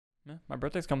Yeah, my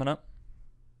birthday's coming up.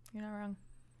 You're not wrong.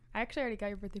 I actually already got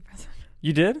your birthday present.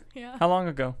 You did? Yeah. How long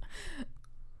ago?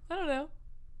 I don't know.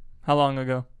 How long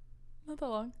ago? Not that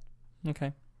long.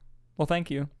 Okay. Well,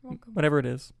 thank you. You're welcome. Whatever it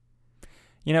is.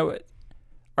 You know,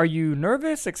 are you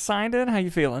nervous, excited? How you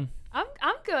feeling? I'm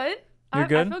good. You're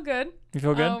good? I feel good. You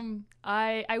feel good?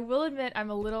 I will admit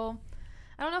I'm a little,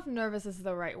 I don't know if nervous is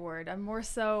the right word. I'm more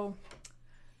so,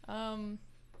 I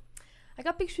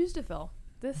got big shoes to fill.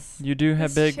 You do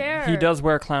have this big. chair, He does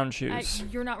wear clown shoes.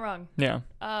 you're not wrong. Yeah.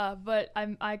 But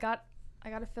I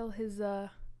gotta fill his.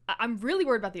 I'm really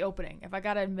worried about the opening. If I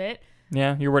gotta admit.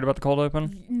 Yeah, you're worried about the cold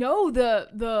open? No,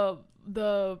 the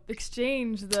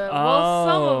exchange. Well,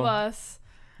 some of us.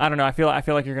 I don't know. I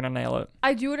feel like you're gonna nail it.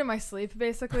 I do it in my sleep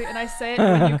basically, and I say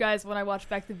it when I watch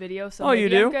back the video. So oh, you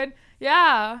do? I'm good.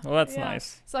 Yeah. Well, that's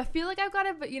nice. So I feel like I've got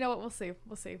it, but you know what? We'll see.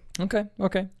 We'll see. Okay.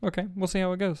 We'll see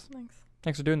how it goes.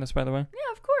 Thanks for doing this, by the way.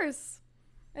 Yeah, of course.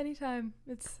 Anytime.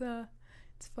 It's fun.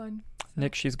 So.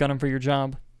 Nick, she's gunning for your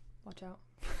job. Watch out.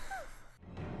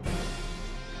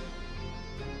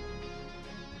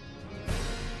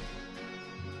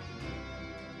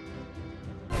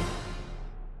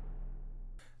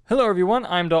 Hello, everyone.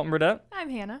 I'm Dalton Burdett.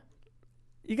 I'm Hannah.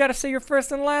 You got to say your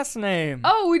first and last name.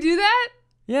 Oh, we do that?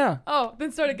 Yeah. Oh,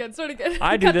 then start again.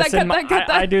 I do this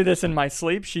I do this in my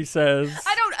sleep. She says.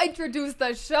 I don't introduce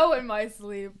the show in my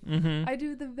sleep. Mm-hmm. I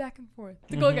do the back and forth.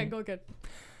 Mm-hmm. Go again.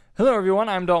 Hello, everyone.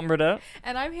 I'm Dalton Burdett.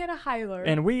 And I'm Hannah Heiler.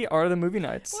 And we are the Movie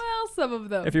Nights. Well, some of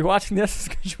them. If you're watching this, it's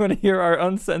because you want to hear our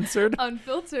uncensored,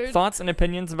 unfiltered thoughts and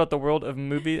opinions about the world of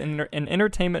movie and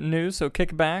entertainment news. So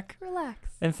kick back. Relax.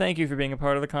 And thank you for being a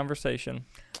part of the conversation.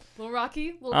 A little rocky,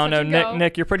 a little touch and go.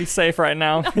 Nick, you're pretty safe right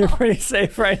now. No. You're pretty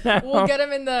safe right now. We'll get him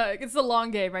it's the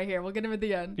long game right here. We'll get him at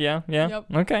the end. Yeah. Yep.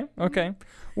 Okay.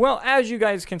 Well, as you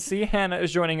guys can see, Hannah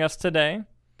is joining us today.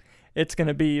 It's going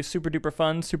to be super duper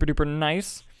fun, super duper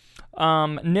nice.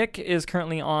 Nick is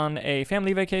currently on a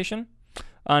family vacation.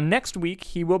 Next week,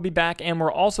 he will be back, and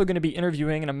we're also going to be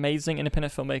interviewing an amazing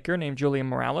independent filmmaker named Julian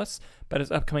Morales about his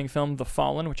upcoming film, The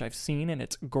Fallen, which I've seen, and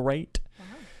it's great. Wow.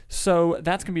 So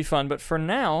that's going to be fun. But for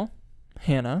now,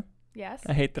 Hannah. Yes?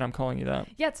 I hate that I'm calling you that.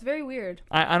 Yeah, it's very weird.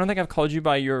 I don't think I've called you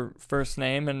by your first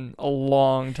name in a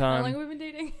long time. How long have we been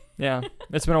dating? Yeah,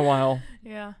 it's been a while.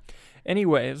 Yeah.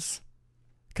 Anyways,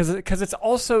 because it's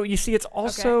also, you see, it's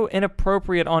also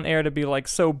inappropriate on air to be like,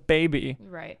 so baby.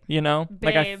 Right. You know?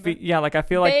 Babe. I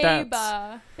feel like that's...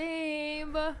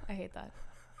 Babe. I hate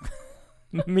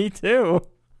that. Me too.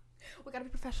 We gotta be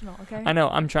professional, okay? I know.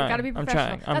 I'm trying. We gotta be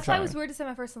professional. That's why it was weird to say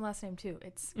my first and last name too.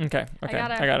 It's okay. I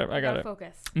got it.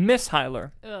 Focus. Miss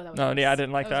Heiler. Oh, that was no, worse. Yeah, I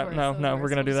didn't like that. No, we're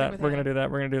gonna do that. We're gonna do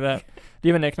that. Do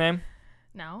you have a nickname?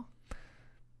 No.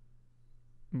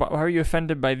 Why are you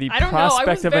offended by the I don't know. I was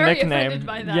prospect of a very nickname? offended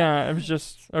by that. Yeah, it was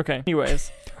just okay.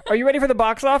 Anyways, are you ready for the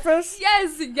box office?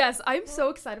 Yes. I'm so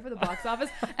excited for the box office.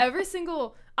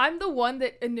 I'm the one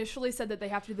that initially said that they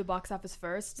have to do the box office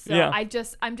first. So yeah.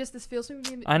 This fills me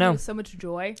with so much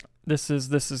joy. This is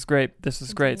great. This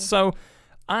is great. So,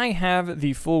 I have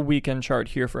the full weekend chart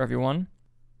here for everyone.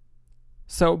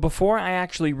 So before I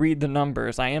actually read the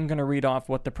numbers, I am going to read off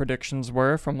what the predictions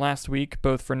were from last week,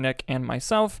 both for Nick and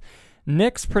myself.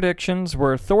 Nick's predictions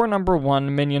were Thor number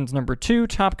 1, Minions number 2,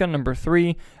 Top Gun number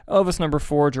 3, Elvis number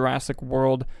 4, Jurassic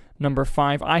World number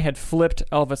 5. I had flipped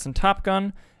Elvis and Top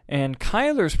Gun, and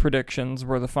Kyler's predictions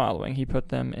were the following. He put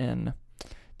them in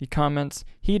the comments.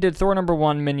 He did Thor number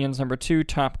 1, Minions number 2,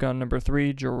 Top Gun number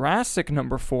 3, Jurassic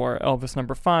number 4, Elvis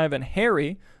number 5, and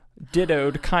Harry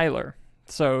dittoed Kyler.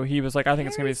 So he was like, I think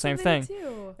it's going to be the same thing.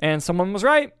 Too. And someone was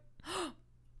right.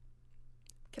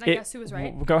 Can I guess who was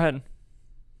right? Go ahead.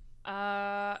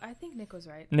 I think Nick was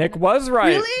right. Nick was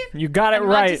right. Really? You got it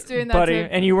right, buddy. Too.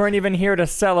 And you weren't even here to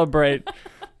celebrate.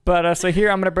 But so here,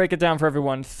 I'm going to break it down for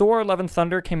everyone. Thor Love and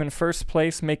Thunder came in first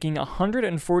place, making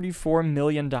 $144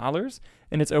 million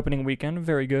in its opening weekend.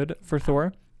 Very good for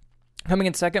Thor. Coming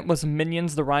in second was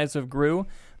Minions: The Rise of Gru,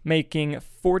 making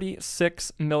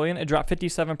 $46 million. It dropped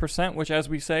 57%, which, as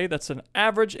we say, that's an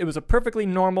average. It was a perfectly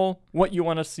normal, what you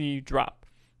want to see drop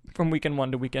from weekend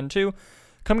 1 to weekend 2.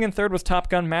 Coming in third was Top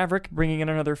Gun Maverick, bringing in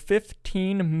another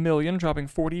 $15 million, dropping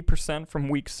 40% from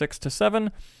week 6 to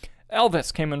 7.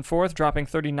 Elvis came in fourth, dropping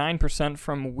 39%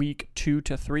 from week 2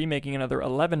 to 3, making another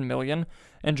 $11 million.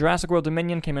 And Jurassic World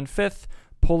Dominion came in fifth,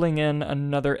 pulling in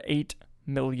another $8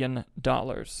 million.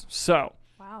 So,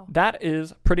 wow. That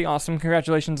is pretty awesome.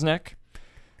 Congratulations, Nick.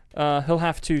 He'll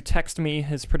have to text me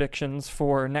his predictions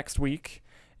for next week,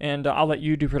 and I'll let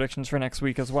you do predictions for next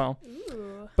week as well. Ooh.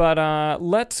 But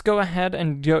let's go ahead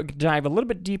and dive a little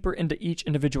bit deeper into each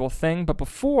individual thing. But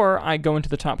before I go into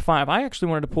the top 5, I actually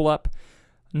wanted to pull up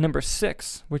number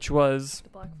 6, which was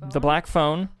The Black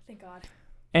Phone. Thank God.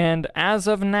 And as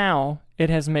of now, it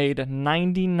has made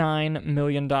 $99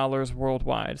 million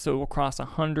worldwide. So it will cross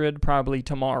 100 probably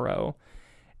tomorrow.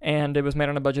 And it was made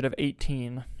on a budget of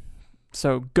 18.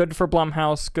 So good for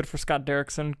Blumhouse, good for Scott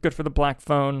Derrickson, good for The Black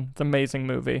Phone. It's an amazing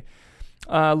movie.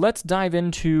 Let's dive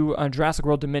into Jurassic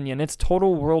World Dominion. Its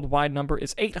total worldwide number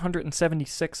is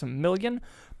 876 million,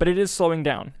 but it is slowing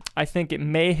down. I think it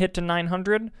may hit to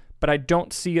 900, but I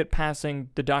don't see it passing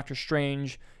the Doctor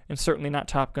Strange, and certainly not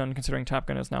Top Gun, considering Top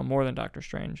Gun is now more than Doctor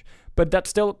Strange. But that's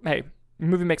still, hey, the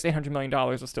movie makes $800 million,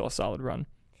 it's still a solid run.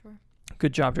 Sure.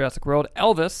 Good job, Jurassic World.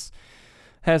 Elvis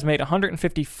has made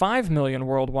 155 million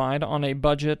worldwide on a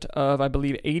budget of, I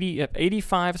believe,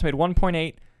 85. It's made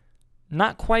 1.8.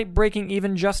 Not quite breaking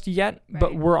even just yet,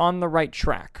 but we're on the right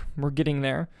track. We're getting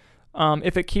there.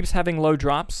 If it keeps having low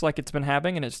drops like it's been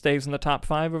having and it stays in the top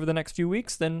 5 over the next few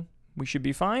weeks, then we should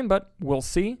be fine, but we'll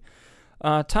see.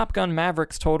 Top Gun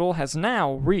Maverick's total has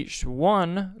now reached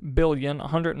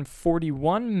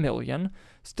 $1,141,000,000,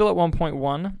 still at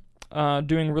 1.1,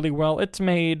 doing really well. It's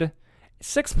made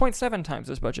 6.7 times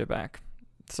its budget back,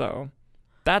 so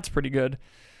that's pretty good.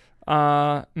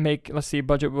 Let's see,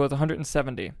 budget was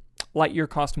 170. Lightyear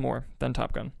cost more than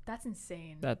Top Gun. That's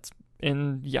insane.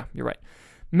 Yeah, you're right.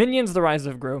 Minions: The Rise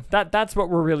of Gru. That's what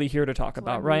we're really here to talk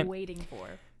about, right? Waiting for.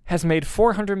 Has made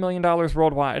 $400 million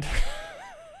worldwide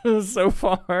so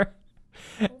far.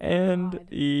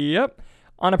 Yep.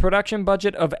 On a production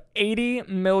budget of $80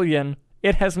 million,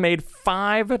 it has made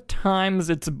 5 times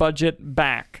its budget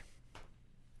back.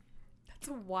 That's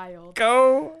wild.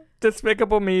 Go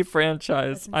Despicable Me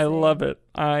franchise. I love it.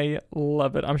 I'm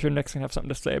sure Nick's going to have something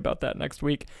to say about that next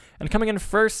week. And coming in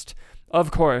first,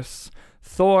 of course,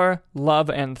 Thor: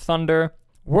 Love and Thunder.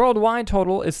 Worldwide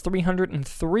total is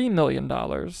 $303 million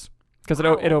because it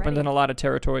opened in a lot of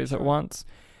territories at once.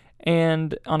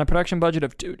 And on a production budget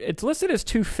of it's listed as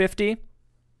 250,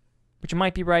 which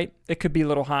might be right. It could be a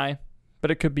little high,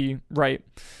 but it could be right.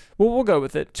 Well, we'll go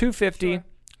with it. 250, sure.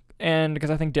 And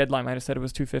because I think Deadline might have said it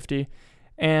was 250.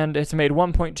 And it's made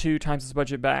 1.2 times its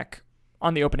budget back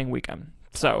on the opening weekend.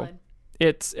 So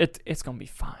it's going to be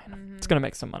fine. Mm-hmm. It's going to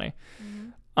make some money.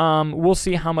 Mm-hmm. We'll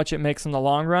see how much it makes in the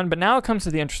long run. But now it comes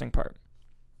to the interesting part.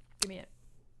 Give me it.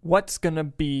 What's going to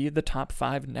be the top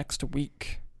 5 next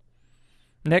week?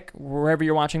 Nick, wherever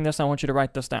you're watching this, I want you to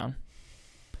write this down.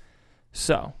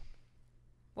 So.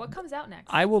 What comes out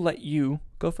next? I will let you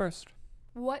go first.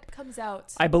 What comes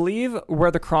out? I believe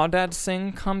Where the Crawdads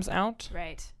Sing comes out.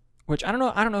 Right. Which I don't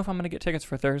know if I'm going to get tickets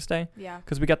for Thursday. Yeah.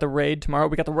 Because we got The Raid tomorrow.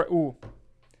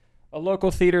 A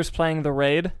local theater's playing The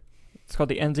Raid. It's called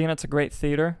the Enzian. It's a great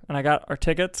theater. And I got our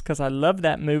tickets because I love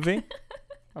that movie.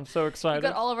 I'm so excited. You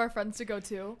got all of our friends to go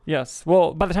too. Yes.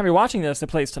 Well, by the time you're watching this, it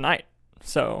plays tonight.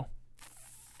 So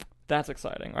that's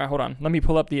exciting. All right, hold on. Let me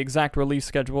pull up the exact release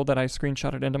schedule that I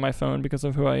screenshotted into my phone because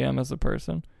of who I am as a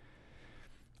person.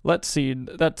 Let's see.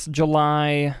 That's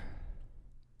July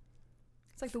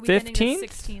 15th? It's like the weekend of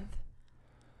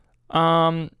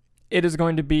 16th. It is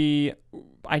going to be,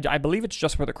 I believe it's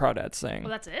just Where the Crawdads Sing.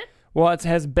 Well, that's it? Well, it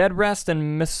has Bed Rest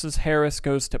and Mrs. Harris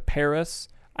Goes to Paris.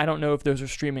 I don't know if those are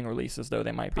streaming releases, though.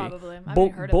 They might be. Probably. I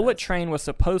haven't heard of Bullet Train was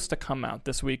supposed to come out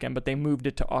this weekend, but they moved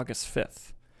it to August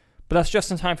 5th. But that's just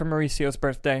in time for Mauricio's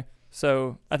birthday.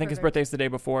 So I think his birthday's the day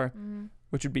before,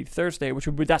 which would be Thursday,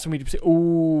 that's when we'd say,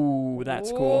 ooh,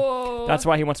 that's cool. That's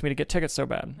why he wants me to get tickets so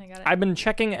bad. I've been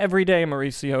checking every day,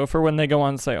 Mauricio, for when they go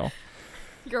on sale.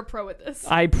 You're a pro at this.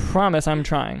 I promise I'm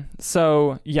trying.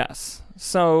 So, yes.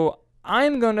 So,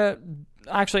 I'm going to...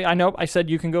 Actually, I know I said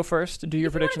you can go first. Do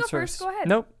your predictions first. Go ahead.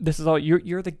 Nope. This is all...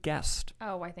 You're the guest.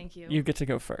 Oh, why thank you. You get to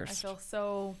go first. I feel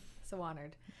so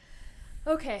honored.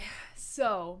 Okay.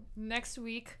 So, next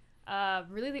week,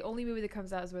 really the only movie that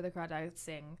comes out is Where the Crawdads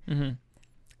Sing. Mm-hmm.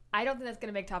 I don't think that's going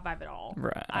to make top 5 at all.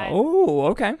 Right.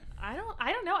 Okay. I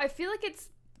don't know. I feel like it's...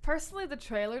 Personally, the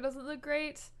trailer doesn't look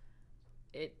great.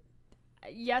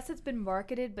 Yes, it's been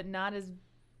marketed, but not as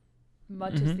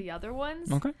much as the other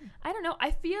ones. Okay. I don't know.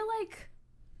 I feel like...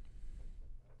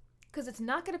 Because it's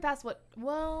not going to pass what...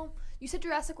 Well, you said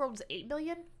Jurassic World was 8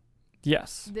 million?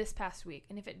 Yes. This past week.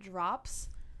 And if it drops,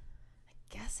 I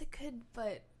guess it could,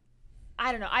 but...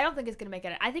 I don't know. I don't think it's going to make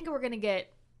it. I think we're going to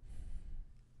get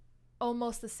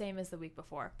almost the same as the week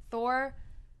before. Thor,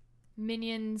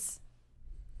 Minions...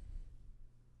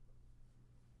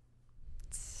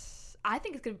 I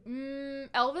think it's gonna.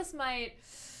 Elvis might.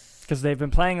 Because they've been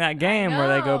playing that game where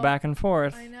they go back and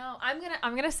forth. I know. I'm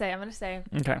gonna say.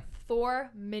 Okay.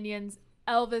 Thor, Minions,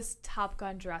 Elvis, Top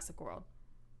Gun, Jurassic World.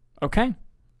 Okay.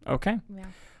 Yeah.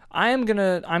 I'm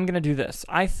gonna do this.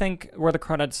 I think Where the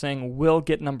Crawdads Sing will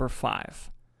get number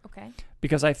 5. Okay.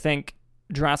 Because I think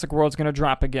Jurassic World's going to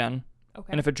drop again. Okay.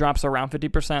 And if it drops around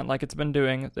 50% like it's been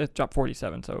doing, it dropped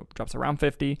 47, so it drops around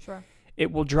 50. Sure.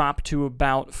 It will drop to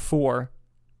about 4.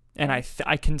 And I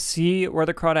can see where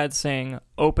the Crawdads saying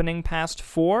opening past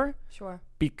 4. Sure.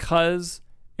 Because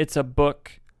it's a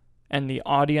book and the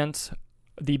audience,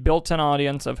 the built-in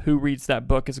audience of who reads that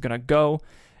book is going to go.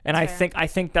 And I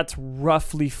think that's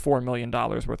roughly $4 million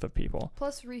worth of people.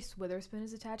 Plus Reese Witherspoon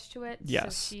is attached to it.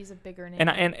 Yes. So she's a bigger name.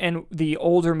 And the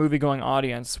older movie-going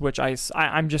audience, which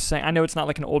I'm just saying, I know it's not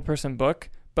like an old person book,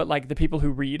 but like the people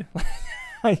who read,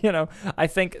 I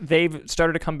think they've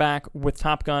started to come back with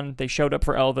Top Gun. They showed up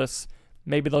for Elvis.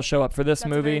 Maybe they'll show up for this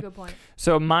movie. That's a very good point.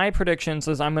 So my predictions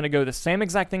is I'm going to go the same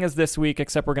exact thing as this week,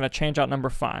 except we're going to change out number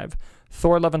 5.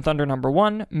 Thor: Love and Thunder number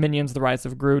 1, Minions: The Rise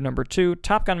of Gru number 2,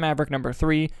 Top Gun: Maverick number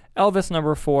 3, Elvis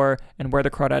number 4, and Where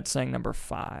the Crawdads Sing number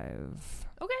 5.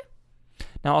 Okay.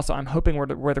 Now also I'm hoping Where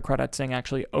the Crawdads Sing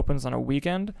actually opens on a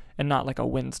weekend and not like a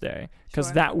Wednesday,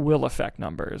 because that will affect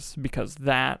numbers, because it's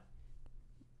not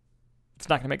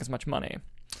going to make as much money.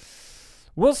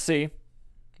 We'll see.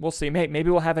 Maybe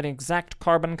we'll have an exact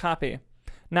carbon copy.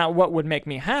 Now, what would make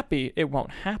me happy, it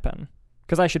won't happen.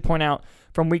 Because I should point out,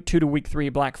 from week 2 to week 3,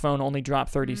 Black Phone only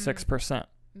dropped 36%.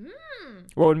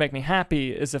 What would make me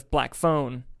happy is if Black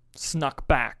Phone snuck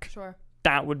back. Sure.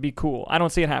 That would be cool. I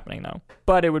don't see it happening, though.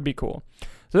 But it would be cool.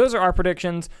 So those are our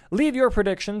predictions. Leave your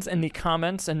predictions in the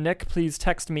comments. And Nick, please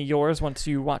text me yours once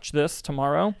you watch this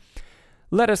tomorrow.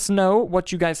 Let us know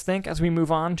what you guys think as we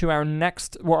move on to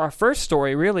our first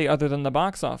story, really, other than the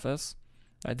box office.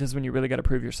 This is when you really got to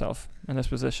prove yourself in this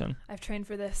position. I've trained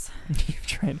for this. You've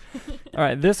trained. All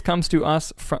right, this comes to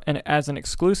us as an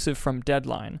exclusive from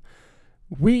Deadline.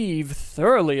 We've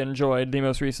thoroughly enjoyed the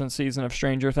most recent season of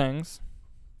Stranger Things.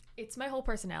 It's my whole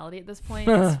personality at this point.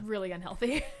 It's really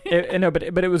unhealthy.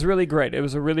 But it was really great. It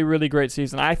was a really, really great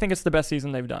season. I think it's the best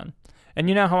season they've done. And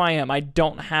you know how I am. I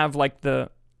don't have like the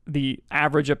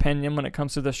average opinion when it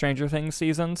comes to the Stranger Things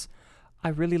seasons. I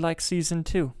really like season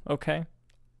 2, okay?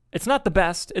 It's not the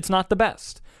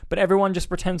best, but everyone just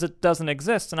pretends it doesn't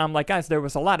exist, and I'm like, guys, there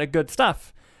was a lot of good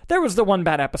stuff. There was the one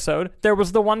bad episode.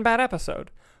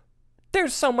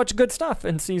 There's so much good stuff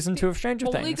in season 2 of Stranger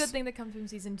Things. The only good thing that comes from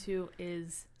season 2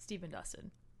 is Steve and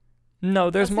Dustin. No,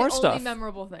 there's more stuff. That's the only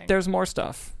memorable thing. There's more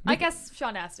stuff. I guess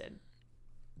Sean Astin.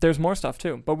 There's more stuff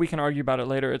too, but we can argue about it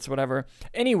later. It's whatever.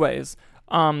 Anyways,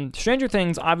 Stranger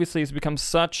Things obviously has become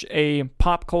such a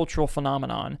pop cultural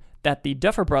phenomenon that the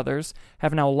Duffer Brothers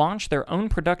have now launched their own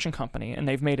production company, and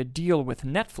they've made a deal with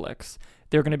Netflix.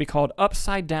 They're going to be called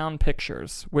Upside Down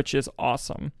Pictures, which is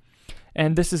awesome.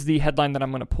 And this is the headline that I'm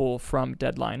going to pull from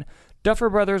Deadline. Duffer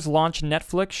Brothers launch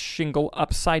Netflix shingle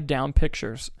Upside Down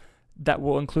Pictures that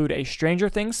will include a Stranger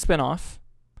Things spinoff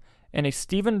and a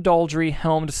Stephen Daldry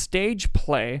helmed stage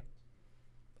play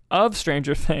of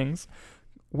Stranger Things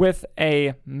with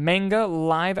a manga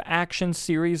live-action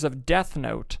series of Death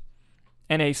Note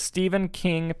and a Stephen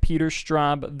King, Peter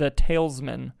Straub, The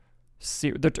Talisman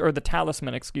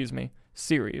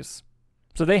series.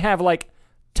 So they have like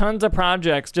tons of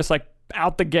projects just like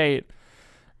out the gate.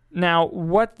 Now,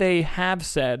 what they have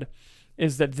said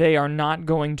is that they are not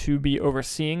going to be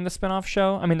overseeing the spinoff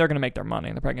show. I mean, they're going to make their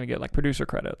money. They're probably going to get like producer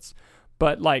credits.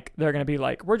 But like they're going to be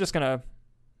like, we're going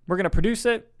to produce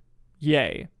it.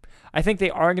 Yay. I think they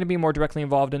are going to be more directly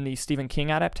involved in the Stephen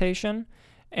King adaptation.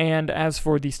 And as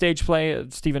for the stage play,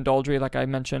 Stephen Daldry, like I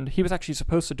mentioned, he was actually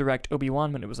supposed to direct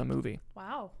Obi-Wan when it was a movie.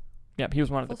 Wow. Yep, he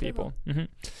was one of the people. Mm-hmm.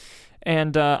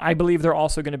 And I believe they're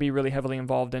also going to be really heavily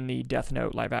involved in the Death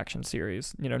Note live-action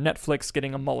series. You know, Netflix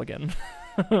getting a mulligan.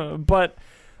 But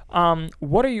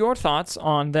what are your thoughts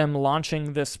on them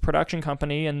launching this production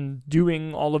company and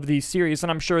doing all of these series? And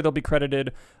I'm sure they'll be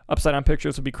credited. Upside Down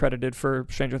Pictures will be credited for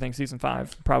Stranger Things Season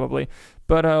 5, probably.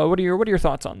 But what are your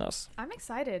thoughts on this? I'm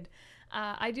excited.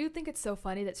 I do think it's so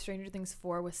funny that Stranger Things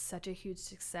 4 was such a huge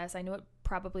success. I know it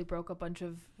probably broke a bunch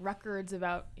of records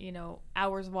about,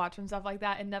 hours watched and stuff like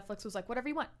that. And Netflix was like, whatever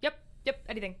you want. Yep,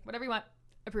 anything. Whatever you want.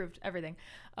 Approved. Everything.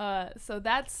 So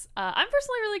that's, I'm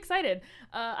personally really excited.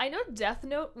 I know Death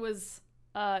Note was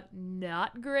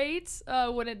not great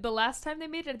the last time they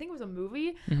made it. I think it was a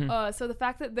movie. Mm-hmm. So the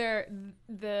fact that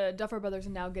the Duffer Brothers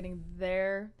are now getting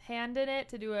their hand in it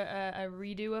to do a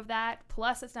redo of that,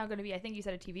 plus it's now going to be, I think you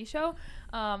said, a TV show.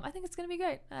 I think it's going to be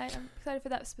great. I'm excited for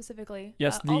that specifically.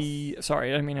 Yes. Sorry,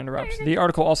 I didn't mean to interrupt. The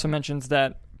article also mentions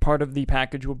that part of the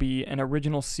package will be an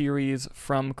original series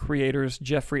from creators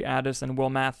Jeffrey Addis and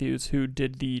Will Matthews, who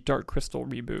did the Dark Crystal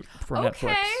reboot for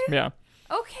Netflix. Yeah.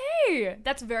 Okay,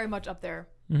 that's very much up there,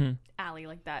 alley,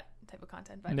 like that type of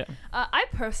content. But I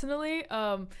personally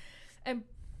am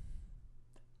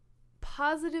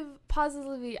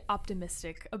positively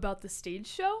optimistic about the stage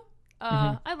show.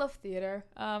 I love theater.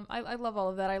 I love all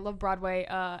of that. I love Broadway.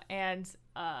 And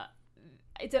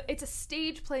it's a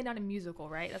stage play, not a musical,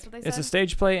 right? That's what they said? It's a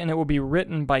stage play, and it will be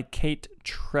written by Kate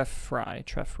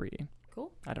Treffry.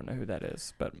 Cool. I don't know who that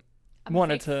is, but I'm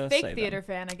wanted a to fake say theater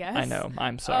them. fan, I guess. I know.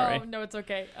 I'm sorry. Oh, no, it's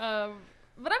okay.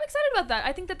 But I'm excited about that.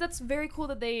 I think that's very cool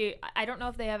that I don't know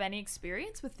if they have any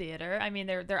experience with theater. I mean,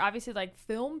 they're obviously like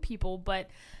film people, but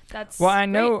that's Well, I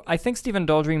great. know. I think Stephen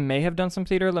Daldry may have done some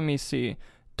theater. Let me see.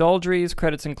 Daldry's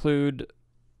credits include,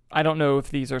 I don't know if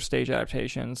these are stage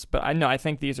adaptations, but I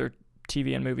think these are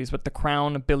TV and movies, but The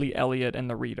Crown, Billy Elliot, and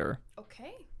The Reader.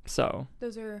 Okay. So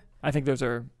Those are I think those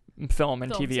are film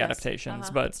and films, TV yes.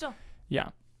 adaptations, But still, yeah.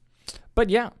 But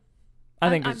yeah, I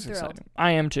think I'm it's thrilled. exciting.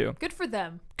 I am too. good for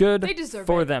them. Good They deserve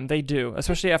for it. them. They do,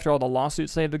 especially after all the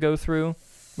lawsuits they had to go through,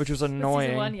 which was annoying.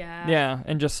 Season 1, yeah. Yeah,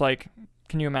 and just like,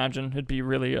 can you imagine? It'd be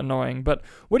really annoying. But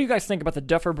what do you guys think about the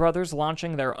Duffer Brothers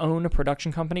launching their own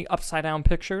production company, Upside Down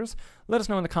Pictures? Let us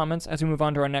know in the comments as we move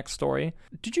on to our next story.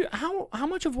 How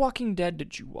much of Walking Dead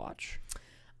did you watch?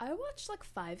 I watched like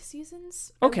 5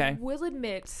 seasons. Okay. I will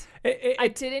admit, It, I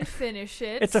didn't finish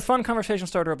it. it's a fun conversation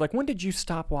starter of like, when did you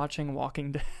stop watching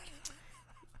Walking Dead?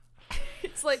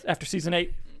 It's like After season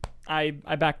 8, I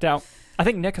backed out. I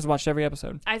think Nick has watched every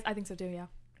episode. I think so too. Yeah.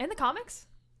 And the comics.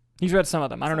 He's read some of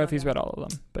them. I don't know if Some he's of read all of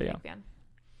them, but yeah. Big fan.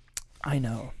 I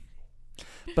know.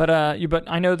 But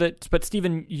I know that. But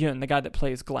Stephen Yeun, the guy that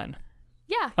plays Glenn,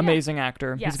 Yeah. amazing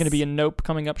actor. Yes. He's going to be in Nope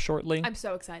coming up shortly. I'm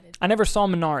so excited. I never saw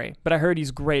Minari, but I heard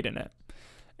he's great in it.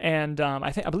 And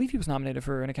I believe he was nominated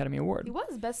for an Academy Award. He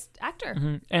was best actor.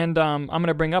 Mm-hmm. And I'm going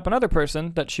to bring up another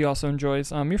person that she also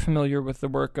enjoys. You're familiar with the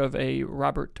work of a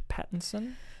Robert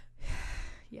Pattinson?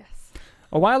 Yes.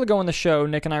 A while ago on the show,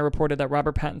 Nick and I reported that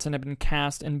Robert Pattinson had been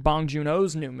cast in Bong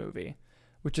Joon-ho's new movie,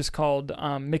 which is called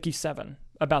Mickey 7,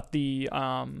 about the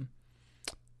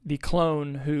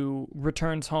clone who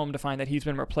returns home to find that he's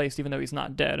been replaced even though he's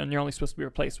not dead, and you're only supposed to be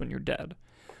replaced when you're dead.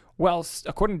 Well,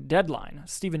 according to Deadline,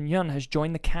 Stephen Yeun has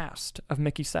joined the cast of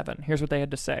Mickey 7. Here's what they had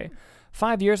to say.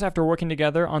 5 years after working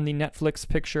together on the Netflix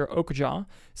picture Okja,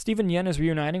 Stephen Yeun is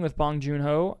reuniting with Bong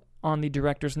Joon-ho on the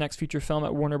director's next feature film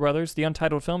at Warner Brothers. The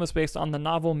untitled film is based on the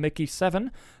novel Mickey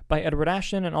 7 by Edward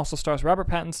Ashton and also stars Robert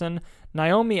Pattinson,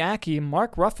 Naomi Ackie,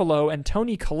 Mark Ruffalo, and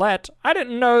Toni Collette. I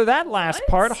didn't know that last What?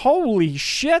 part. Holy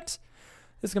shit!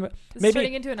 This is gonna This is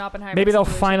turning into an Oppenheimer. maybe they'll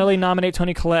situation. finally nominate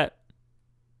Toni Collette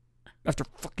after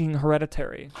fucking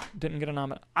Hereditary didn't get a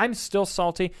nomination. I'm still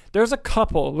salty. There's a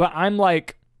couple but I'm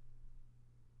like,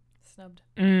 snubbed.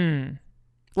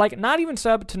 like not even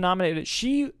sub to nominate it.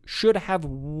 She should have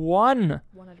won.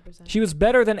 100%. She was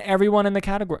better than everyone in the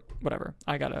category. Whatever.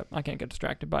 I can't get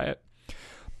distracted by it.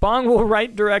 Bong will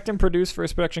write, direct, and produce for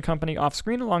his production company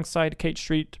Offscreen alongside Kate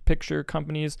Street Picture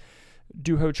Company's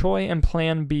Doo-ho Choi and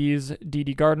Plan B's Dee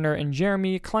Gardner and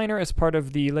Jeremy Kleiner as part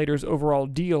of the latter's overall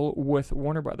deal with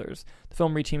Warner Brothers. The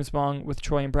film reteams Bong with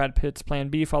Choi and Brad Pitt's Plan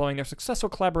B following their successful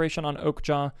collaboration on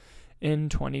Okja in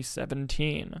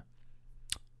 2017.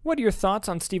 What are your thoughts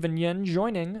on Stephen Yeun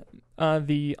joining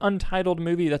the untitled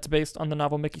movie that's based on the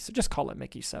novel Mickey 7? Just call it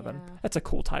Mickey 7. Yeah. That's a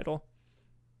cool title.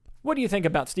 What do you think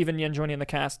about Stephen Yeun joining the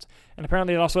cast? And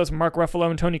apparently it also has Mark Ruffalo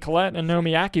and Toni Collette and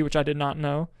Naomi Ackie, which I did not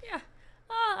know. Yeah.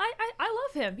 I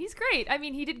love him. He's great. I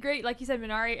mean, he did great. Like you said,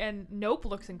 Minari and Nope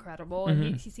looks incredible.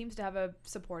 And he seems to have a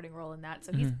supporting role in that.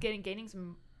 So he's gaining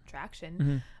some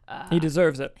traction. He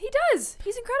deserves it. He does.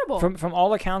 He's incredible. From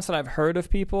all accounts that I've heard of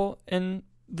people in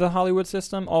the Hollywood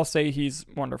system, all say he's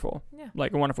wonderful. Yeah.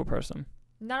 Like a wonderful person.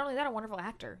 Not only that, a wonderful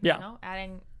actor. Yeah. You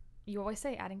know, you always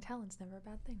say adding talent's never a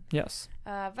bad thing. Yes.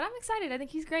 But I'm excited. I think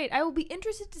he's great. I will be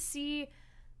interested to see,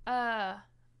 I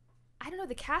don't know,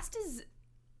 the cast is,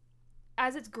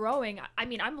 as it's growing, I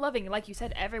mean, I'm loving, like you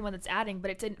said, everyone that's adding,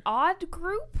 but it's an odd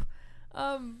group.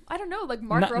 I don't know, like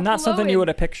Mark Ruffalo. Not something you would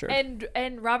have pictured.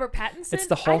 And Robert Pattinson. It's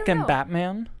the Hulk and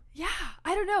Batman. Yeah,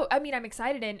 I don't know. I mean, I'm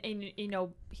excited, and you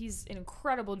know, he's an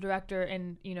incredible director,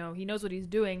 and you know, he knows what he's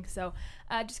doing. So,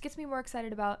 it just gets me more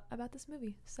excited about this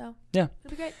movie. So Yeah,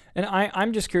 it'll be great. And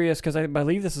I'm just curious because I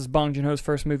believe this is Bong Joon-ho's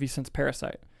first movie since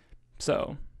Parasite,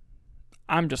 so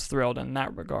I'm just thrilled in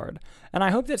that regard. And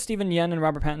I hope that Stephen Yeun and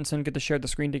Robert Pattinson get to share the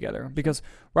screen together because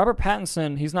Robert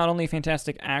Pattinson, he's not only a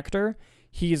fantastic actor,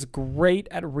 he's great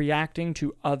at reacting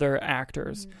to other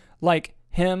actors, like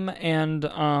him and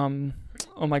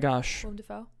oh my gosh, Willem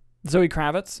Dafoe. Zoe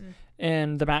Kravitz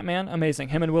in The Batman, amazing.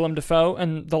 Him and Willem Dafoe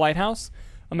in The Lighthouse,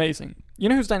 amazing. You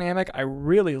know whose dynamic I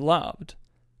really loved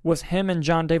was him and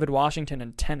John David Washington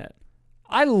in Tenet.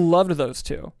 I loved those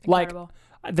two. Incredible.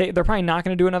 Like they're probably not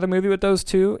going to do another movie with those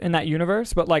two in that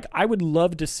universe, but like I would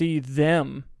love to see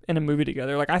them in a movie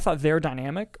together. Like, I thought their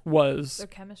dynamic was Their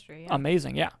chemistry. Yeah.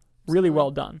 amazing. Yeah. Really Absolutely.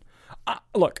 well done.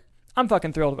 Look, I'm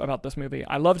fucking thrilled about this movie.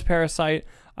 I loved Parasite.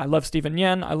 I love Stephen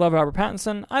Yen. I love Robert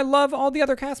Pattinson. I love all the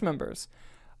other cast members.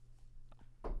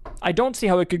 I don't see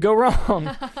how it could go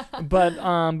wrong. but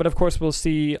of course we'll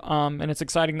see. And it's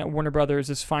exciting that Warner Brothers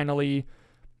is finally,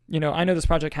 you know, I know this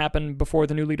project happened before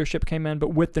the new leadership came in,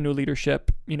 but with the new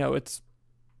leadership, you know,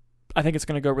 I think it's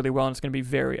going to go really well, and it's going to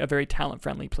be a very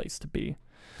talent-friendly place to be.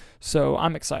 So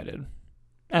I'm excited.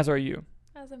 As are you.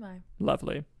 As am I.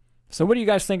 Lovely. So what do you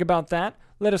guys think about that?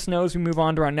 Let us know as we move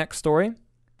on to our next story.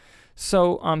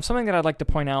 So something that I'd like to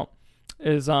point out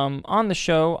is on the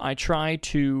show, I try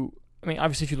to, I mean,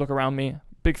 obviously if you look around me,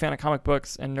 big fan of comic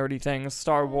books and nerdy things,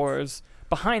 Star Wars.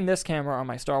 Behind this camera are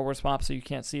my Star Wars pops, so you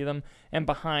can't see them. And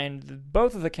behind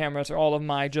both of the cameras are all of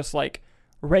my just like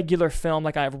regular film.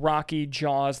 Like I have Rocky,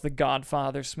 Jaws, The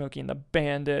Godfather, Smokey and the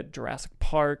Bandit, Jurassic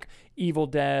Park, Evil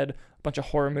Dead, a bunch of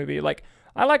horror movie. Like,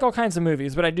 I like all kinds of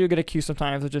movies, but I do get accused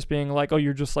sometimes of just being like, oh,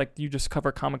 you just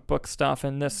cover comic book stuff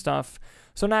and this stuff.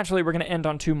 So naturally, we're going to end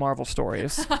on 2 Marvel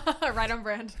stories. Right on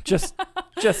brand.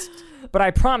 But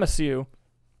I promise you,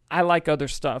 I like other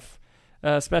stuff.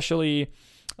 Especially,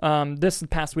 this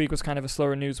past week was kind of a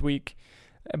slower news week.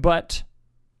 But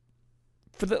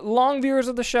for the long viewers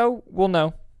of the show, will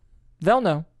know. They'll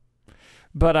know.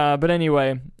 But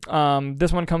anyway,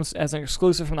 this one comes as an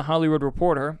exclusive from The Hollywood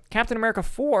Reporter. Captain America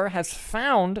 4 has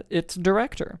found its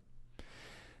director.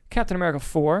 Captain America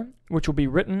 4, which will be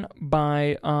written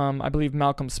by, I believe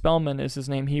Malcolm Spellman is his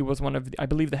name. He was one of, I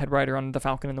believe, the head writer on The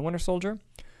Falcon and the Winter Soldier.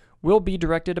 Will be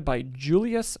directed by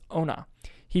Julius Onah.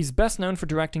 He's best known for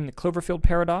directing The Cloverfield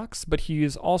Paradox, but he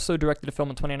has also directed a film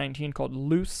in 2019 called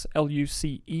Luce,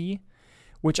 Luce,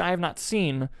 which I have not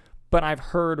seen, but I've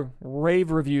heard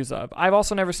rave reviews of. I've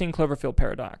also never seen Cloverfield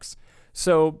Paradox.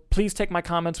 So please take my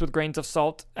comments with grains of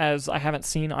salt, as I haven't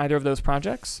seen either of those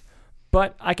projects.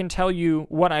 But I can tell you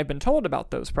what I've been told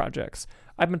about those projects.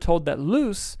 I've been told that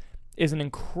Luce is an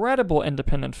incredible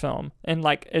independent film, and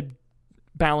like it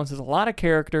balances a lot of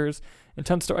characters and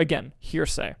tons of, again,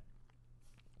 hearsay.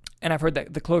 And I've heard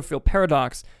that The Cloverfield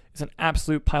Paradox is an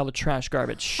absolute pile of trash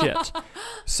garbage shit.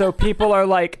 So people are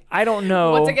like, I don't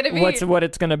know What's it gonna be? what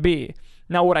it's going to be.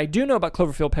 Now, what I do know about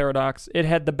Cloverfield Paradox, it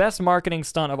had the best marketing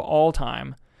stunt of all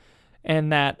time,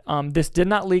 and that this did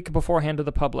not leak beforehand to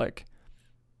the public.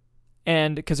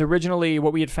 And because originally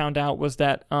what we had found out was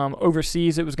that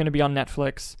overseas it was going to be on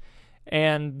Netflix,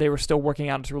 and they were still working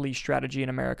out its release strategy in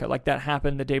America. Like, that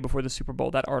happened the day before the Super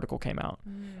Bowl. That article came out.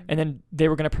 And then they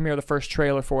were going to premiere the first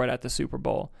trailer for it at the Super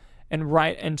Bowl.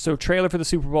 And so trailer for the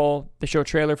Super Bowl, they show a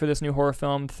trailer for this new horror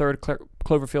film, third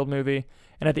Cloverfield movie,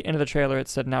 and at the end of the trailer it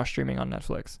said now streaming on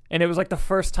Netflix. And it was like the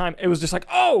first time, it was just like,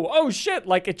 oh shit,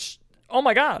 like it's, oh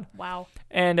my God. Wow.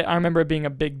 And I remember it being a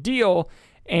big deal,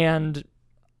 and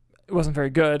it wasn't very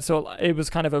good. So it was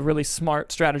kind of a really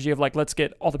smart strategy of like, let's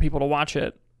get all the people to watch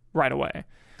it right away.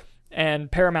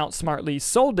 And Paramount smartly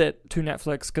sold it to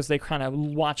Netflix because they kind of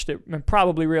watched it and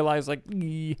probably realized like,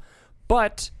 ee.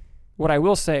 But what I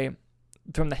will say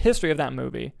from the history of that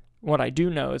movie, what I do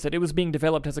know is that it was being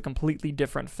developed as a completely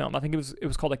different film. I think it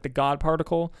was called like The God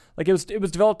Particle. Like it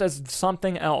was developed as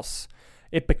something else.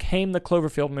 It became the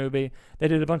Cloverfield movie. They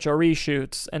did a bunch of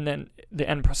reshoots, and then the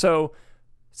end. So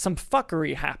some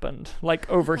fuckery happened like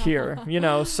over here, you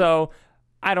know. So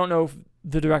I don't know if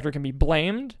the director can be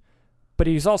blamed, but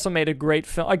he's also made a great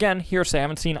film. Again, hearsay. I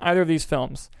haven't seen either of these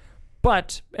films.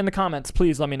 But in the comments,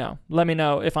 please let me know. Let me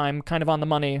know if I'm kind of on the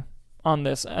money on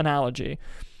this analogy.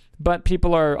 But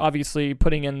people are obviously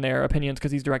putting in their opinions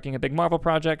because he's directing a big Marvel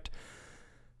project.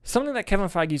 Something that Kevin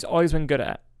Feige's always been good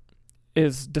at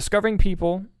is discovering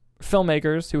people,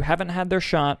 filmmakers who haven't had their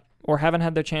shot or haven't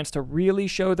had their chance to really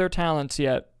show their talents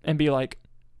yet, and be like,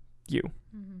 you,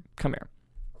 come here.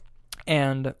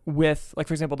 And with, like,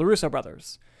 for example, the Russo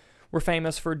brothers were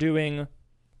famous for doing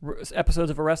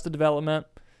episodes of Arrested Development,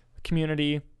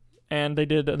 Community, and they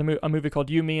did a movie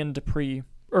called You, Me, and Dupree.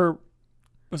 Or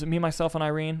was it Me, Myself, and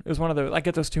Irene? It was one of those. I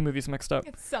get those two movies mixed up.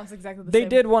 It sounds exactly the same. same.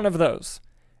 They did one of those.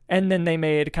 And then they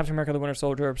made Captain America: The Winter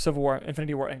Soldier, Civil War,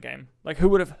 Infinity War, Endgame. Like, who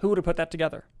would have put that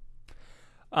together?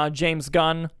 James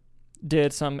Gunn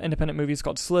did some independent movies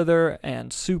called Slither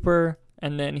and Super,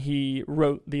 and then he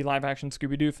wrote the live-action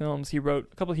Scooby-Doo films. He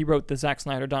wrote the Zack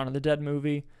Snyder Dawn of the Dead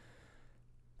movie.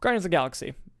 Guardians of the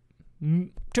Galaxy,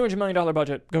 $200 million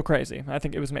budget, go crazy. I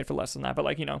think it was made for less than that, but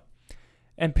like, you know.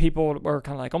 And people were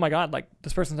kind of like, oh my God, like,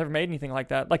 this person's never made anything like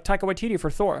that. Like Taika Waititi for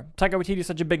Thor. Taika Waititi is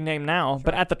such a big name now,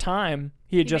 but at the time,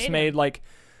 he had just made like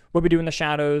What We Do in the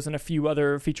Shadows and a few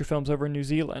other feature films over in New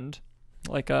Zealand,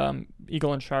 like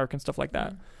Eagle and Shark and stuff like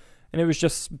that. And it was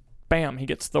just bam, he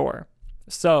gets Thor.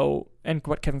 So, and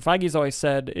what Kevin Feige's always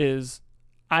said is,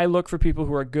 I look for people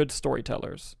who are good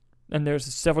storytellers. And there's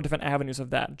several different avenues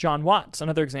of that. John Watts,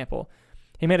 another example.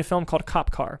 He made a film called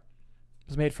Cop Car. It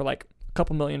was made for like a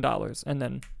couple $1 million. And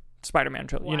then Spider-Man,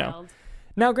 you know.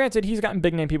 Now, granted, he's gotten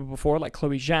big name people before, like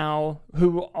Chloe Zhao,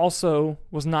 who also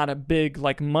was not a big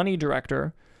like money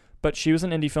director, but she was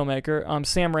an indie filmmaker.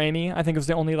 Sam Raimi, I think, was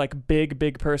the only like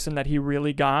big person that he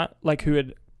really got, like who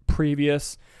had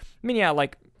previous. I mean, yeah,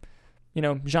 like, you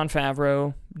know, Jon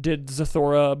Favreau did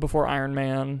Zathura before Iron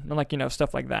Man, and like, you know,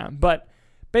 stuff like that. But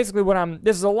basically,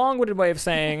 this is a long-winded way of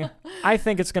saying I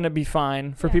think it's going to be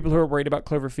fine for people who are worried about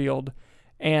Cloverfield,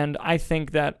 and I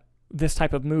think that this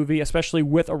type of movie, especially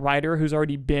with a writer who's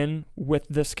already been with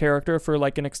this character for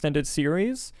like an extended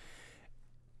series,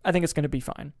 I think it's going to be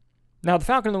fine. Now, The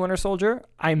Falcon and the Winter Soldier,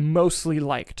 I mostly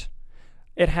liked.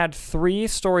 It had 3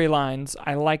 storylines.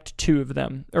 I liked 2 of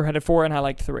them, or had 4 and I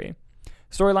liked 3.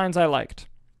 Storylines I liked.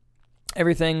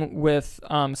 Everything with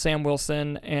Sam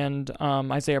Wilson and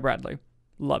Isaiah Bradley.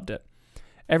 Loved it.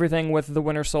 Everything with the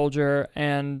Winter Soldier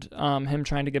and him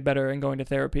trying to get better and going to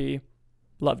therapy.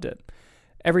 Loved it.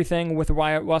 Everything with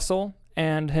Wyatt Russell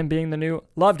and him being the new.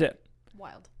 Loved it.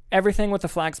 Wild. Everything with the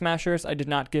Flag Smashers, I did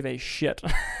not give a shit.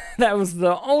 That was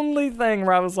the only thing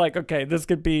where I was like, okay, this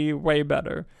could be way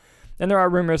better. And there are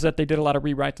rumors that they did a lot of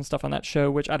rewrites and stuff on that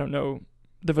show, which I don't know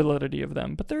the validity of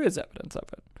them, but there is evidence of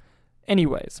it.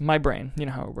 Anyways, my brain, you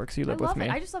know how it works. You live with me.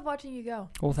 I just love watching you go.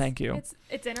 Well, thank you.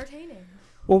 It's entertaining.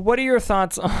 Well, what are your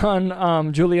thoughts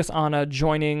on Julius Anna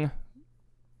joining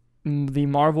the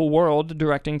Marvel world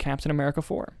directing Captain America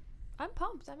 4? I'm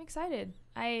pumped. I'm excited.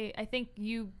 I think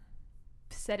you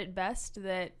said it best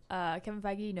that Kevin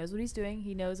Feige knows what he's doing.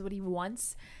 He knows what he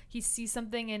wants. He sees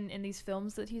something in these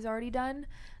films that he's already done.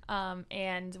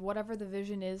 And whatever the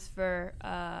vision is for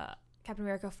Captain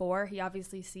America 4, he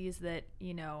obviously sees that,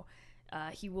 you know,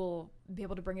 he will be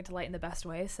able to bring it to light in the best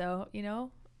way. So, you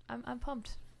know, I'm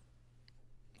pumped.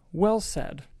 Well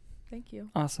said. Thank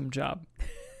you. Awesome job.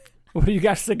 What do you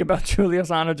guys think about Julius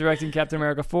Anna directing Captain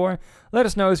America 4? Let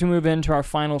us know as we move into our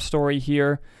final story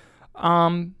here.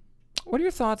 What are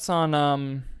your thoughts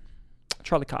on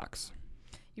Charlie Cox?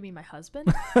 You mean my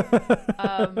husband?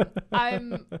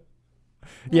 I'm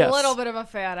yes. a little bit of a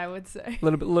fan, I would say.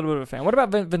 Little bit of a fan. What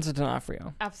about Vincent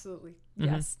D'Onofrio? Absolutely.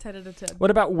 Yes, 10 out of 10.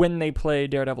 What about when they play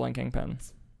Daredevil and Kingpin?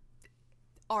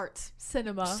 Art.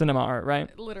 Cinema art,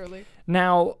 right? Literally.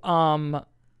 Now,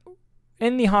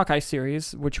 in the Hawkeye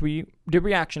series, which we did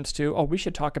reactions to, we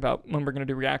should talk about when we're going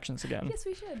to do reactions again. Yes,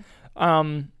 we should.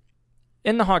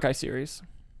 In the Hawkeye series,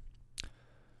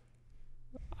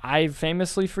 I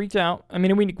famously freaked out. I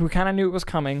mean, we kind of knew it was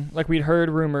coming. Like, we'd heard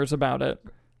rumors about it.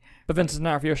 But Vincent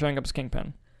D'Onofrio showing up as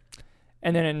Kingpin.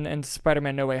 And then in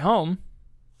Spider-Man No Way Home,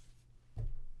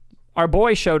 our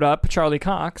boy showed up, Charlie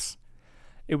Cox.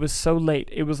 It was so late.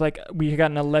 It was like we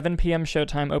got an 11 p.m.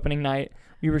 showtime opening night.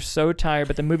 We were so tired,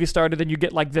 but the movie started, and you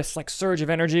get like this like surge of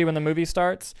energy when the movie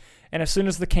starts. And as soon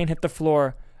as the cane hit the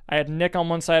floor, I had Nick on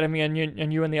one side of me and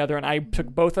you on the other, and I took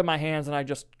both of my hands and I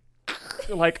just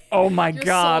like, oh my your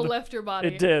God. Soul left your body.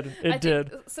 It did. It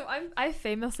did. So I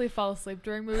famously fall asleep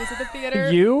during movies at the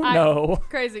theater. No.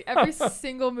 Crazy. Every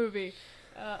single movie.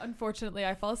 Unfortunately,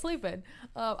 I fall asleep in.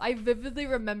 I vividly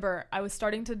remember I was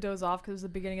starting to doze off because it was the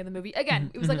beginning of the movie.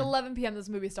 Again, it was like 11 p.m. this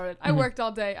movie started. I worked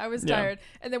all day. I was tired.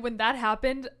 And then when that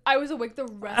happened, I was awake the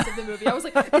rest of the movie. I was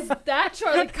like, is that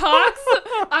Charlie Cox?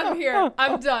 I'm here.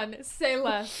 I'm done. Say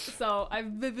less. So I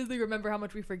vividly remember how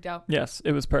much we freaked out. Yes,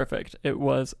 it was perfect. It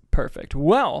was perfect.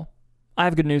 Well, I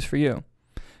have good news for you.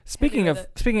 Speaking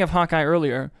of Hawkeye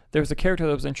earlier, there was a character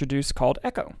that was introduced called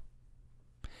Echo.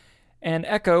 And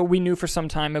Echo, we knew for some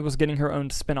time it was getting her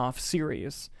own spin-off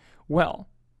series. Well,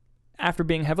 after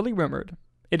being heavily rumored,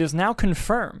 it is now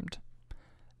confirmed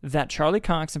that Charlie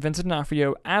Cox and Vincent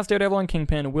D'Onofrio as Daredevil and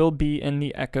Kingpin will be in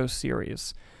the Echo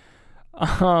series.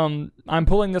 I'm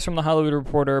pulling this from The Hollywood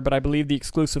Reporter, but I believe the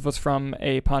exclusive was from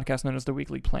a podcast known as The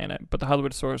Weekly Planet. But The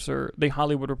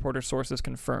Hollywood Reporter sources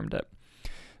confirmed it.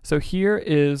 So here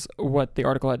is what the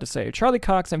article had to say. Charlie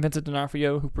Cox and Vincent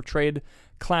D'Onofrio, who portrayed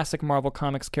classic Marvel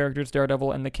Comics characters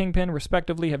Daredevil and the Kingpin,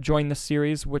 respectively, have joined this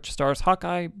series, which stars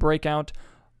Hawkeye, Breakout,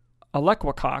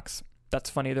 Alekwa Cox.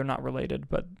 That's funny, they're not related,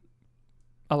 but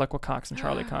Alekwa Cox and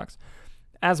Charlie Cox.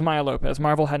 As Maya Lopez.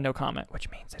 Marvel had no comment,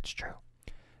 which means it's true.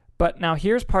 But now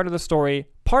here's part of the story.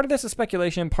 Part of this is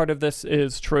speculation, part of this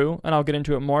is true, and I'll get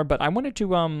into it more, but I wanted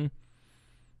to...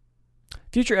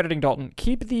 Future editing Dalton,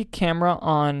 keep the camera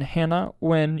on Hannah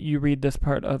when you read this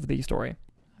part of the story.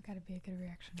 Gotta be a good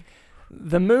reaction.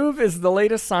 The move is the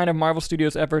latest sign of Marvel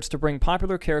Studios' efforts to bring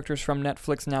popular characters from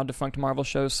Netflix now defunct Marvel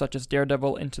shows such as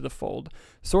Daredevil into the fold.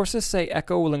 Sources say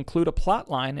Echo will include a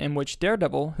plotline in which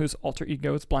Daredevil, whose alter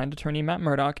ego is blind attorney Matt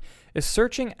Murdock, is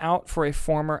searching out for a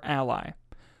former ally.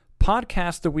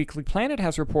 Podcast The Weekly Planet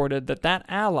has reported that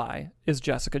ally is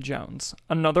Jessica Jones,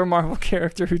 another Marvel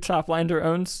character who toplined her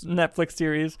own Netflix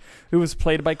series, who was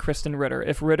played by Kristen Ritter.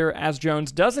 If Ritter, as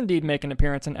Jones, does indeed make an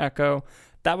appearance in Echo,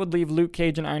 that would leave Luke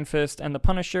Cage and Iron Fist and the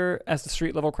Punisher as the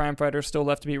street-level crime fighters still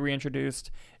left to be reintroduced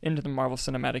into the Marvel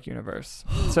Cinematic Universe.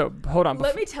 So, hold on.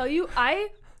 Let me tell you, I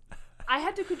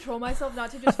had to control myself not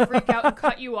to just freak out and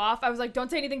cut you off. I was like, don't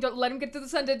say anything, don't let him get to the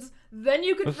sentence, then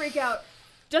you could freak out.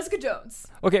 Jessica Jones.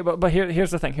 Okay, but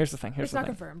here's the thing. It's not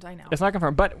confirmed, I know. It's not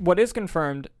confirmed. But what is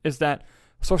confirmed is that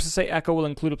sources say Echo will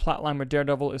include a plotline where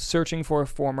Daredevil is searching for a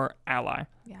former ally.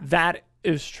 Yeah. That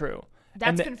is true.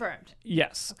 That's confirmed.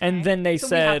 Yes. Okay. And then they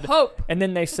said, we have hope. And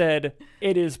then they said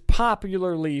it is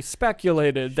popularly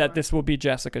speculated that this will be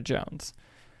Jessica Jones.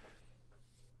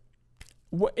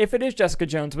 If it is Jessica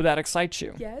Jones, would that excite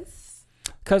you? Yes.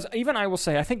 Because even I will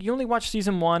say, I think you only watched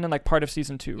season 1 and like part of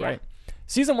season 2, right?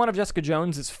 Season 1 of Jessica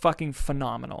Jones is fucking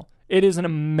phenomenal. It is an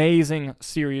amazing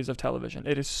series of television.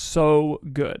 It is so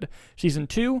good. Season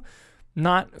 2,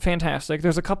 not fantastic.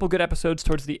 There's a couple good episodes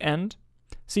towards the end.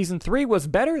 Season 3 was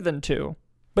better than 2,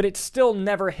 but it still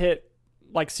never hit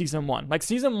like season 1. Like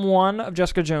season 1 of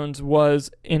Jessica Jones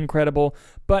was incredible,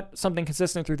 but something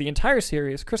consistent through the entire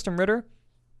series. Kristen Ritter,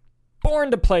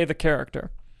 born to play the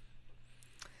character.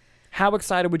 How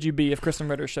excited would you be if Kristen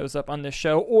Ritter shows up on this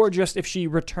show, or just if she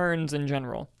returns in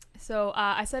general? So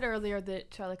I said earlier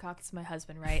that Charlie Cox is my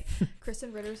husband, right?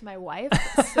 Kristen Ritter's my wife.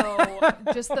 So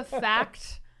just the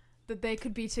fact that they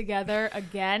could be together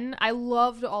again. I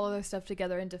loved all of their stuff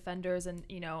together in Defenders, and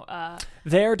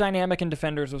their dynamic in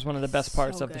Defenders was one of the best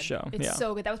parts of the show. It's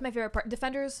so good. That was my favorite part.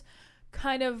 Defenders,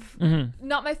 kind of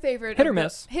not my favorite. Hit or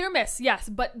miss. Hit or miss, yes.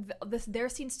 But their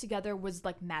scenes together was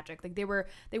like magic. Like they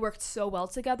worked so well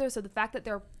together. So the fact that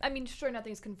sure,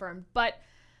 nothing's confirmed, but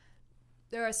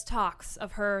there is talks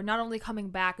of her not only coming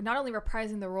back, not only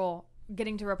reprising the role,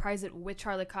 getting to reprise it with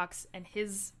Charlie Cox and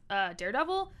his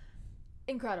Daredevil.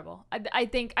 Incredible. I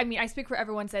think, I speak for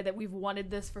everyone, say that we've wanted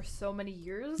this for so many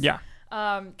years. Yeah.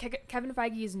 Kevin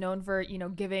Feige is known for,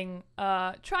 giving,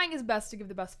 trying his best to give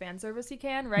the best fan service he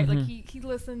can, right? Like he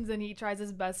listens and he tries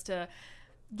his best to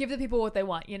give the people what they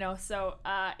want, So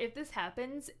if this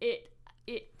happens,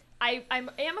 I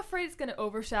am afraid it's going to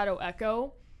overshadow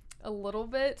Echo a little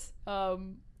bit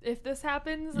if this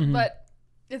happens, but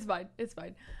it's fine. It's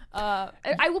fine.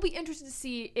 I will be interested to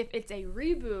see if it's a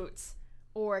reboot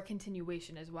or a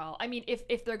continuation as well. I mean,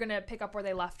 if they're going to pick up where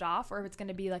they left off, or if it's going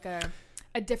to be like a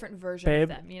different version of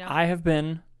them, I have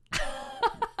been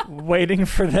waiting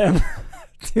for them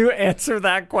to answer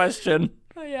that question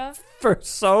for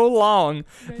so long.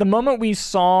 Right. The moment we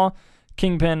saw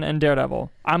Kingpin and Daredevil,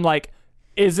 I'm like,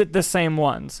 is it the same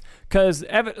ones? Because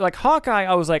like Hawkeye,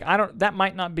 I was like, that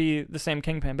might not be the same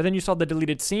Kingpin. But then you saw the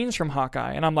deleted scenes from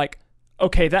Hawkeye, and I'm like,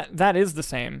 okay, that is the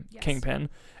same Kingpin.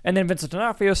 And then Vincent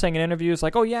D'Onofrio saying in interviews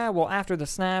like, oh yeah, well after the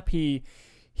snap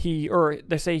or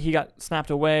they say he got snapped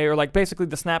away, or like basically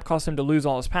the snap caused him to lose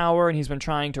all his power, and he's been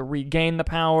trying to regain the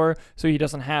power so he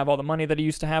doesn't have all the money that he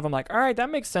used to have. I'm like, all right,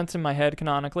 that makes sense in my head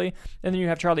canonically. And then you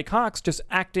have Charlie Cox just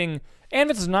acting, and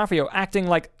Vincent D'Onofrio acting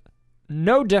like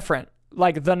no different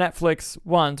like the Netflix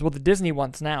ones, well the Disney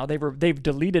ones now. They've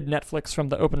deleted Netflix from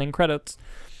the opening credits.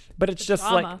 But it's just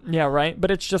drama. Like, yeah, right?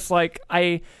 But it's just like,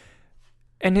 and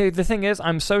the thing is,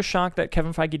 I'm so shocked that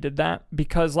Kevin Feige did that,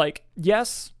 because like,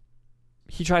 yes,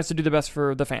 he tries to do the best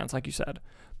for the fans, like you said,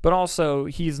 but also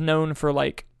he's known for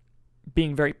like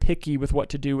being very picky with what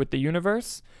to do with the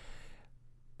universe,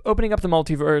 opening up the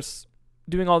multiverse,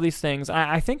 doing all these things.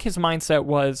 I think his mindset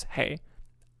was, hey,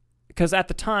 because at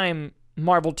the time,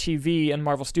 Marvel TV and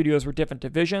Marvel Studios were different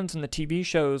divisions, and the TV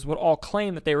shows would all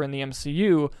claim that they were in the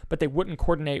MCU, but they wouldn't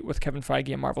coordinate with Kevin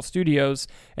Feige and Marvel Studios,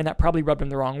 and that probably rubbed him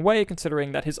the wrong way,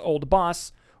 considering that his old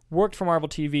boss worked for Marvel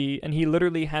TV, and he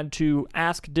literally had to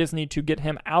ask Disney to get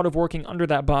him out of working under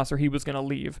that boss or he was going to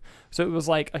leave. So it was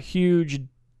like a huge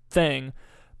thing.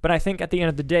 But I think at the end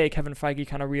of the day, Kevin Feige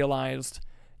kind of realized,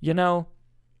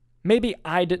 maybe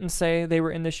I didn't say they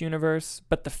were in this universe,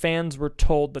 but the fans were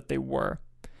told that they were.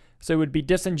 So it would be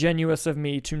disingenuous of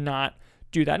me to not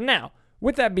do that. Now,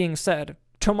 with that being said,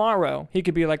 tomorrow he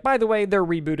could be like, by the way, they're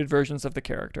rebooted versions of the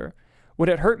character. Would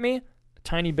it hurt me? A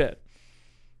tiny bit.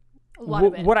 A lot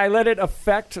of it. Would I let it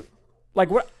affect,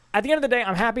 like, what? At the end of the day,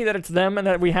 I'm happy that it's them and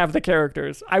that we have the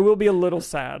characters. I will be a little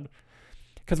sad,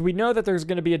 because we know that there's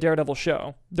going to be a Daredevil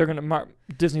show.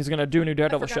 Disney's going to do a new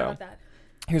Daredevil show. About that.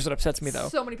 Here's what upsets me, though.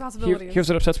 So many possibilities. Here's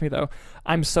what upsets me, though.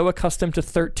 I'm so accustomed to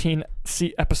 13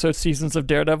 episode seasons of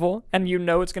Daredevil, and you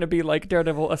know it's going to be like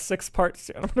Daredevil, a 6-part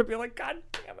series. I'm going to be like, God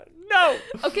damn it, no!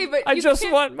 Okay, but I just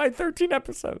want my 13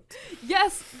 episodes.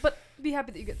 Yes, but be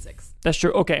happy that you get 6. That's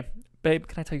true. Okay, babe,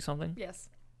 can I tell you something? Yes.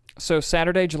 So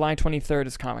Saturday, July 23rd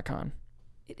is Comic-Con.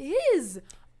 It is.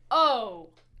 Oh.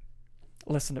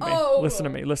 Listen to me. Oh. Listen to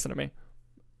me. Listen to me.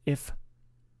 If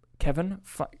Kevin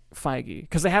Feige,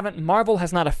 because Marvel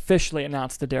has not officially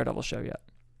announced the Daredevil show yet.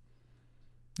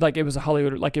 Like it was a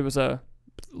Hollywood, like it was a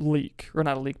leak, or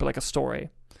not a leak, but like a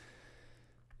story.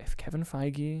 If Kevin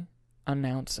Feige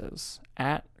announces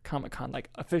at Comic-Con, like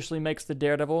officially makes the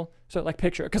Daredevil, so like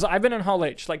picture, because I've been in Hall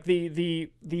H, like the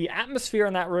atmosphere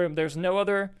in that room, there's no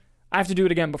other, I have to do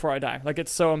it again before I die. Like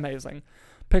it's so amazing.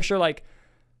 Picture like,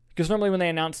 because normally when they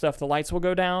announce stuff, the lights will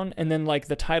go down, and then like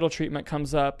the title treatment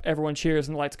comes up, everyone cheers,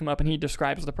 and the lights come up, and he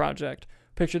describes the project.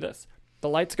 Picture this. The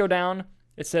lights go down,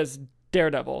 it says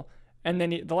Daredevil, and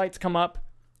then the lights come up,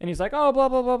 and he's like, oh, blah,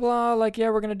 blah, blah, blah, like, yeah,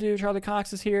 we're going to do, Charlie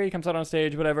Cox is here, he comes out on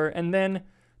stage, whatever, and then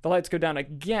the lights go down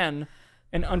again,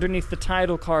 and underneath the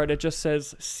title card, it just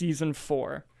says Season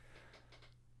 4.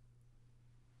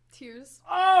 Tears.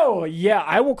 Oh, yeah,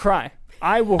 I will cry.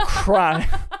 I will cry.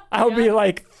 I'll be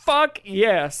like, fuck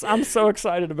yes. I'm so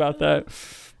excited about that.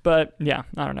 But yeah,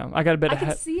 I don't know. I got a bit I ahead.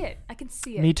 can see it. I can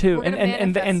see it. Me too. We're gonna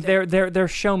And manifest it. they're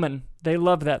showmen. They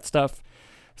love that stuff.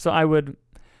 So I'd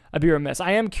be remiss.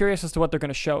 I am curious as to what they're going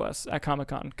to show us at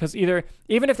Comic-Con, because even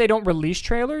if they don't release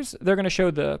trailers, they're going to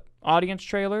show the audience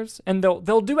trailers, and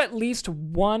they'll do at least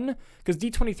one, because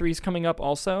D23 is coming up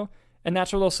also, and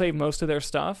that's where they'll save most of their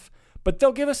stuff. But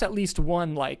they'll give us at least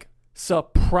one like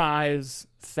surprise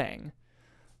thing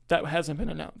that hasn't been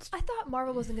announced. I thought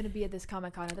Marvel wasn't going to be at this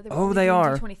Comic-Con. I thought they were Oh, they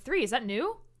are. D23. Is that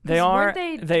new? They are. Weren't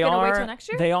they They gonna are. wait till next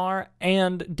year? They are,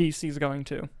 and DC's going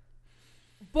to.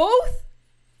 Both?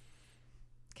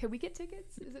 Can we get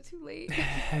tickets? Is it too late?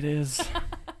 It is. Just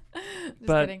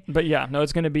but kidding. but yeah, no,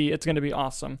 it's gonna be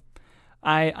awesome.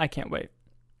 I can't wait.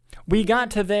 We got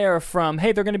to there from,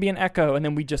 hey, they're gonna be an Echo, and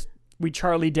then we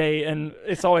Charlie Day, and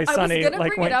It's Always Sunny. I was gonna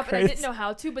like, bring it up, crazy. and I didn't know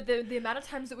how to. But the amount of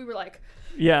times that we were like,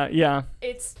 Yeah.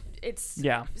 it's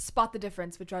Yeah. spot the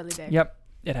difference with Charlie Day. Yep.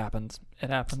 It happens.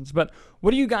 But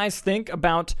what do you guys think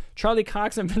about Charlie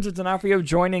Cox and Vincent D'Onofrio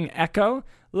joining Echo?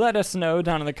 Let us know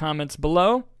down in the comments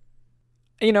below.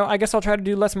 I guess I'll try to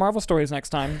do less Marvel stories next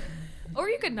time. Or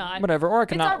you could not. Whatever. Or I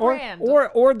could It's not. our brand.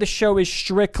 Or the show is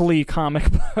strictly comic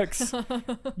books.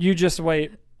 You just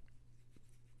wait.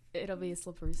 It'll be a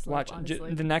slippery slope, Watch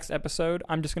honestly. the next episode.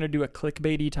 I'm just gonna do a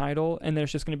clickbaity title, and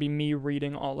there's just gonna be me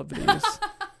reading all of these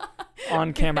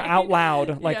on camera out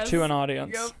loud, like to Yes. an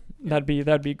audience. Yep.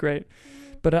 That'd be great.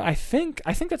 But I think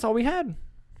that's all we had.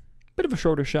 Bit of a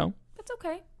shorter show. That's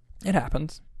okay. It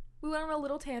happens. We went on a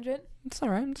little tangent. It's all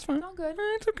right. It's fine. It's all good.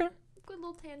 It's okay. Good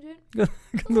little tangent. Good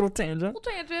little tangent. Little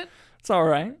tangent. It's all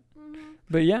right. Mhm.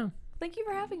 But yeah. Thank you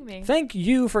for having me. Thank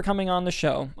you for coming on the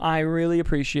show. I really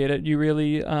appreciate it. You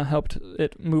really helped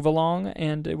it move along,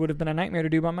 and it would have been a nightmare to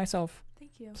do by myself.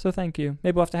 Thank you. So thank you.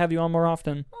 Maybe we'll have to have you on more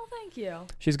often. Well, thank you.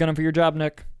 She's gunning for your job,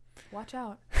 Nick. Watch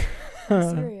out.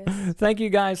 I'm serious. Thank you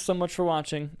guys so much for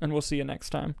watching, and we'll see you next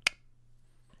time.